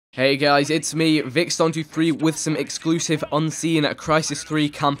Hey guys, it's me, Vixon23, with some exclusive unseen Crysis 3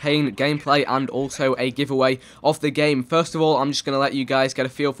 campaign gameplay and also a giveaway of the game. First of all, I'm just going to let you guys get a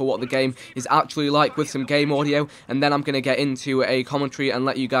feel for what the game is actually like with some game audio, and then I'm going to get into a commentary and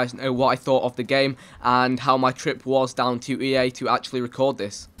let you guys know what I thought of the game and how my trip was down to EA to actually record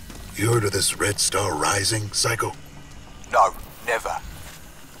this. You heard of this Red Star Rising, Psycho? No, never.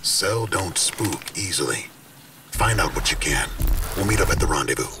 Cell don't spook easily. Find out what you can. We'll meet up at the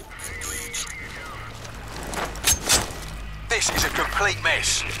rendezvous. This is a complete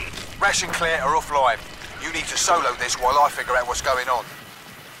mess. Rash and Claire are offline. You need to solo this while I figure out what's going on.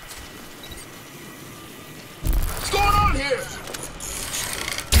 What's going on here?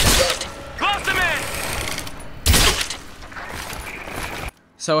 Blast him in!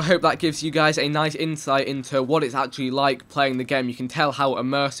 So I hope that gives you guys a nice insight into what it's actually like playing the game. You can tell how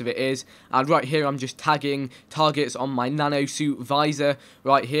immersive it is. And right here I'm just tagging targets on my nanosuit visor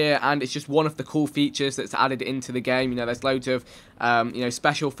right here, and it's just one of the cool features that's added into the game. You know, there's loads of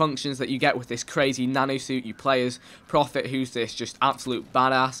special functions that you get with this crazy nanosuit. You play as Prophet, who's this just absolute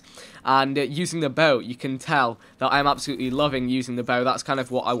badass. And using the bow, you can tell that I'm absolutely loving using the bow. That's kind of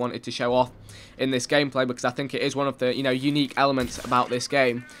what I wanted to show off in this gameplay, because I think it is one of the unique elements about this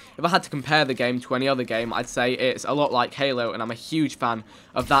game. If I had to compare the game to any other game, I'd say it's a lot like Halo, and I'm a huge fan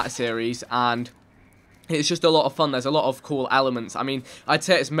of that series, and it's just a lot of fun. There's a lot of cool elements. I mean, I'd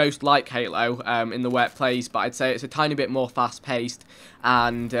say it's most like Halo in the way it plays, but I'd say it's a tiny bit more fast-paced,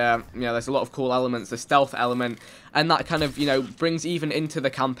 and there's a lot of cool elements, the stealth element, and that kind of brings even into the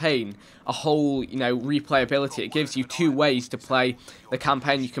campaign a whole replayability. It gives you two ways to play the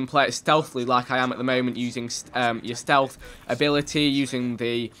campaign. You can play it stealthily, like I am at the moment, using your stealth ability, using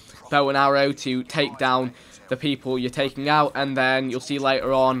the bow and arrow to take down the people you're taking out, and then you'll see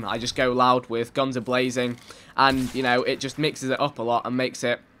later on I just go loud with guns a-blazing, and it just mixes it up a lot and makes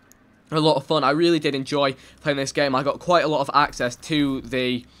it a lot of fun. I really did enjoy playing this game. I got quite a lot of access to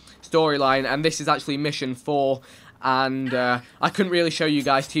the storyline, and this is actually mission 4, and I couldn't really show you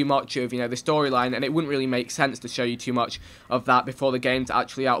guys too much of the storyline, and it wouldn't really make sense to show you too much of that before the game's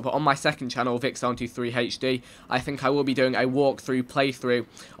actually out. But on my second channel, Vixon23 HD, I think I will be doing a walkthrough playthrough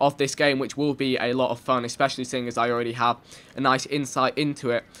of this game, which will be a lot of fun, especially seeing as I already have a nice insight into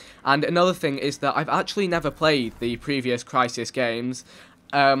it. And another thing is that I've actually never played the previous Crysis games,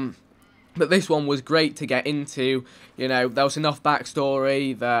 but this one was great to get into. There was enough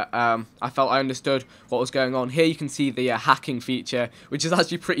backstory that I felt I understood what was going on. Here you can see the hacking feature, which is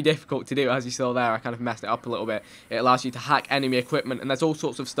actually pretty difficult to do. As you saw there, I kind of messed it up a little bit. It allows you to hack enemy equipment, and there's all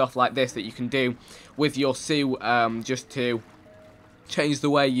sorts of stuff like this that you can do with your suit just to change the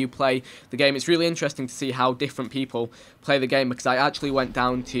way you play the game. It's really interesting to see how different people play the game, because I actually went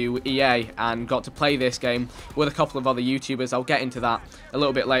down to EA and got to play this game with a couple of other YouTubers. I'll get into that a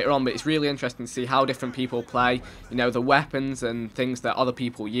little bit later on, but it's really interesting to see how different people play, the weapons and things that other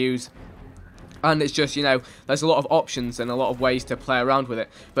people use. And it's just, there's a lot of options and a lot of ways to play around with it.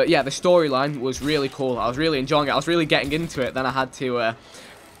 But yeah, the storyline was really cool. I was really enjoying it. I was really getting into it. Then I had to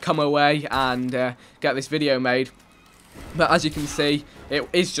come away and get this video made. But as you can see, it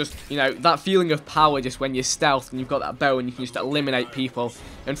is just, that feeling of power just when you're stealth and you've got that bow and you can just eliminate people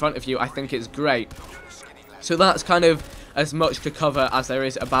in front of you. I think it's great. So that's kind of as much to cover as there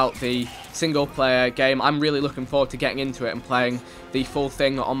is about the single player game. I'm really looking forward to getting into it and playing the full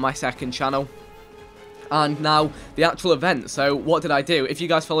thing on my second channel. And now the actual event. So what did I do? If you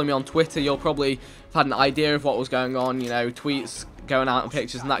guys follow me on Twitter, you'll probably have had an idea of what was going on, tweets going out and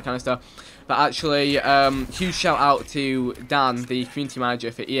pictures and that kind of stuff. But actually, huge shout out to Dan, the community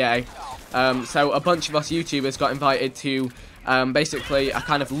manager for EA. So a bunch of us YouTubers got invited to basically a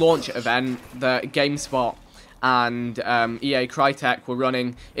kind of launch event that GameSpot and EA Crytek were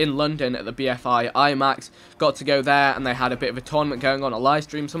running in London at the BFI IMAX. Got to go there, and they had a bit of a tournament going on, a live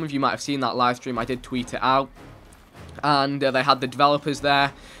stream. Some of you might have seen that live stream. I did tweet it out. And they had the developers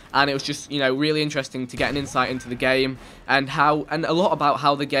there, and it was just really interesting to get an insight into the game and a lot about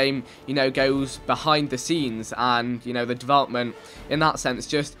how the game goes behind the scenes and the development in that sense.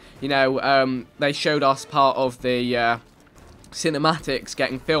 Just they showed us part of the cinematics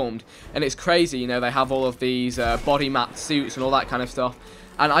getting filmed, and it's crazy. They have all of these body mapped suits and all that kind of stuff,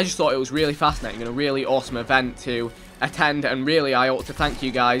 and I just thought it was really fascinating and a really awesome event to attend. And really, I ought to thank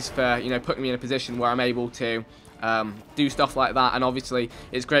you guys for putting me in a position where I'm able to do stuff like that. And obviously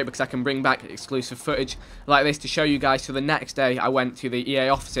it's great because I can bring back exclusive footage like this to show you guys. So the next day I went to the EA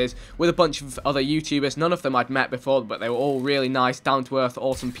offices with a bunch of other YouTubers. None of them I'd met before, but they were all really nice, down to earth,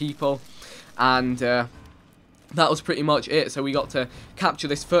 awesome people, and that was pretty much it. So we got to capture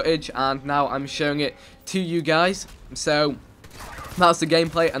this footage, and now I'm showing it to you guys. So that's the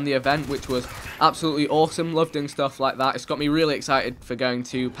gameplay and the event, which was absolutely awesome. Love doing stuff like that. It's got me really excited for going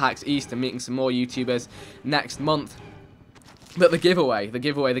to PAX East and meeting some more YouTubers next month. But the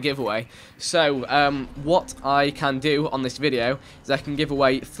giveaway. So, what I can do on this video is I can give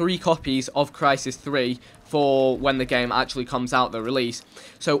away 3 copies of Crysis 3 for when the game actually comes out, the release.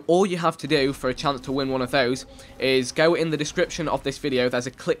 So all you have to do for a chance to win one of those is go in the description of this video. There's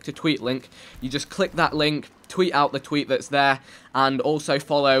a click to tweet link. You just click that link, tweet out the tweet that's there, and also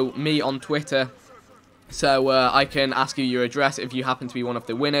follow me on Twitter, so I can ask you your address if you happen to be one of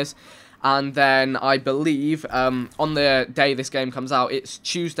the winners. And then I believe on the day this game comes out, it's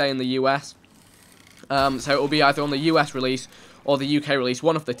Tuesday in the US, so it will be either on the US release or the UK release,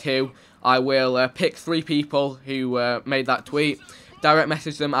 one of the two. I will pick 3 people who made that tweet, direct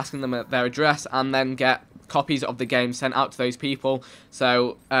message them, asking them their address, and then get copies of the game sent out to those people.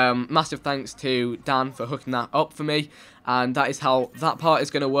 So massive thanks to Dan for hooking that up for me, and that is how that part is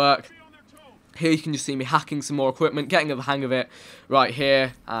going to work. Here you can just see me hacking some more equipment, getting the hang of it right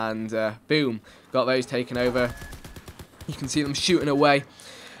here, and boom, got those taken over. You can see them shooting away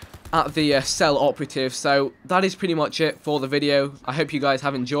at the cell operative. So that is pretty much it for the video. I hope you guys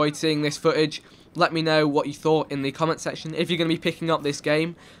have enjoyed seeing this footage. Let me know what you thought in the comment section. If you're going to be picking up this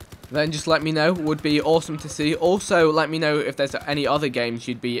game, then just let me know. Would be awesome to see. Also, let me know if there's any other games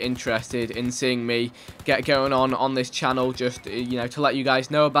you'd be interested in seeing me get going on this channel, just, you know, to let you guys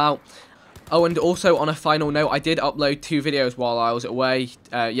know about. Oh, and also on a final note, I did upload 2 videos while I was away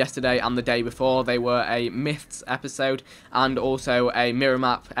yesterday and the day before. They were a Myths episode and also a Mirror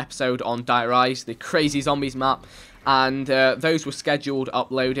Map episode on Dire Eyes, the Crazy Zombies map. And those were scheduled,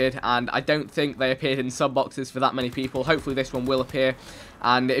 uploaded, and I don't think they appeared in sub boxes for that many people. Hopefully this one will appear.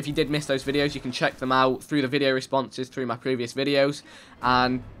 And if you did miss those videos, you can check them out through the video responses through my previous videos.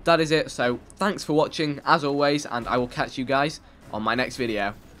 And that is it. So thanks for watching as always, and I will catch you guys on my next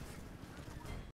video.